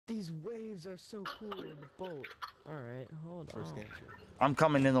These waves are so cool in the boat. Alright, hold on. I'm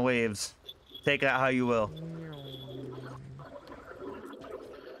coming in the waves. Take that how you will.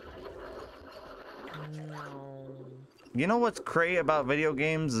 You know what's great about video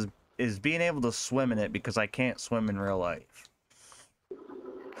games is being able to swim in it, because I can't swim in real life.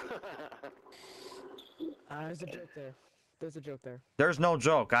 There's a joke there. There's a joke there. There's no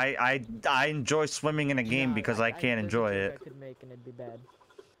joke. I enjoy swimming in a game because I can't enjoy it. I could make and it'd be bad.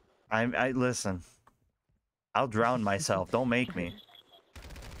 I listen. I'll drown myself. Don't make me.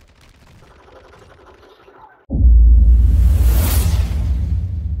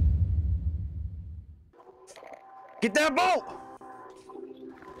 Get that boat!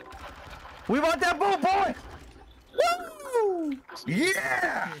 We want that boat, boy! Woo!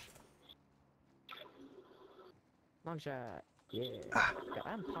 Yeah! Long shot. Yeah. God,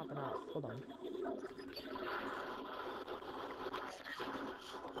 I'm popping off. Hold on.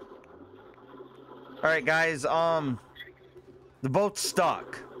 Alright, guys, the boat's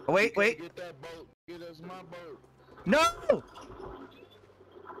stuck. Oh, wait. Get that boat. Get us my boat. No!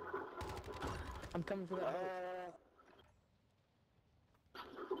 I'm coming for that.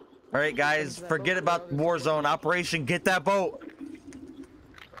 Alright, guys, forget about Warzone. Operation Get That Boat.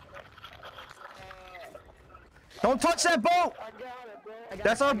 Don't touch that boat!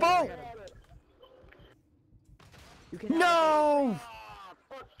 That's our boat! No!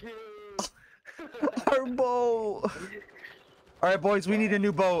 Our boat! Alright, boys, we need a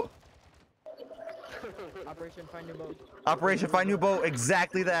new boat. Operation Find New Boat. Operation Find New Boat,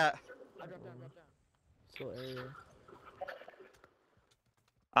 exactly that. Drop down. Still area.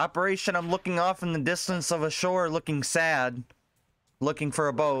 Operation, I'm looking off in the distance of a shore, looking sad. Looking for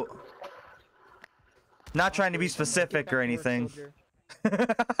a boat. Not trying to be specific or anything. Get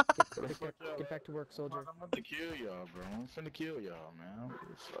back to work, soldier. I'm about to kill y'all, bro. I'm finna kill y'all, man.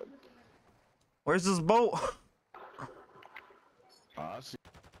 Where's this boat? Oh, I see.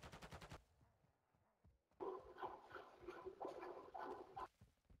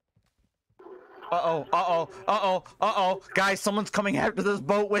 Uh-oh. Guys, someone's coming after this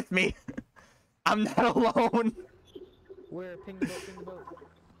boat with me. I'm not alone. Where? Ping the boat.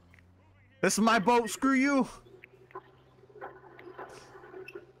 This is my boat, screw you.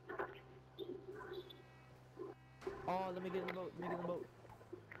 Oh, let me get in the boat.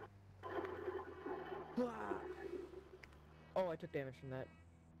 Oh, I took damage from that.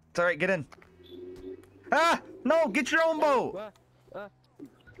 It's alright, get in. Ah! No, get your own boat!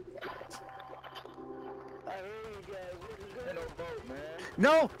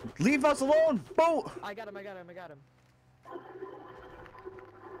 No! Leave us alone! Boat! I got him.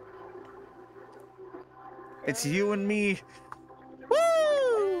 It's you and me.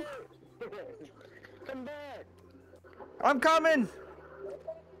 Woo! Come back! I'm coming!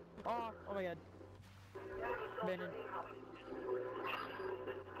 Oh my god. Abandoned.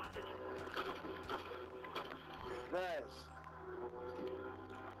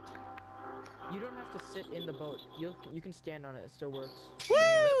 You don't have to sit in the boat. You can stand on it. It still works.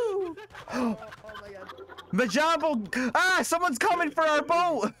 Woo! Oh my god. Majambo! Ah! Someone's coming for our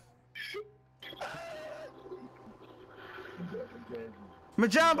boat!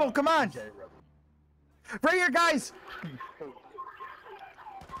 Majambo, come on! Right here, guys!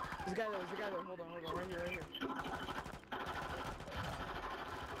 There's a guy there. Hold on. Right here.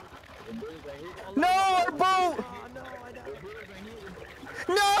 No, our boat! Oh no, I died.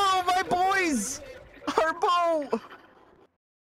 No, my boys! Our boat!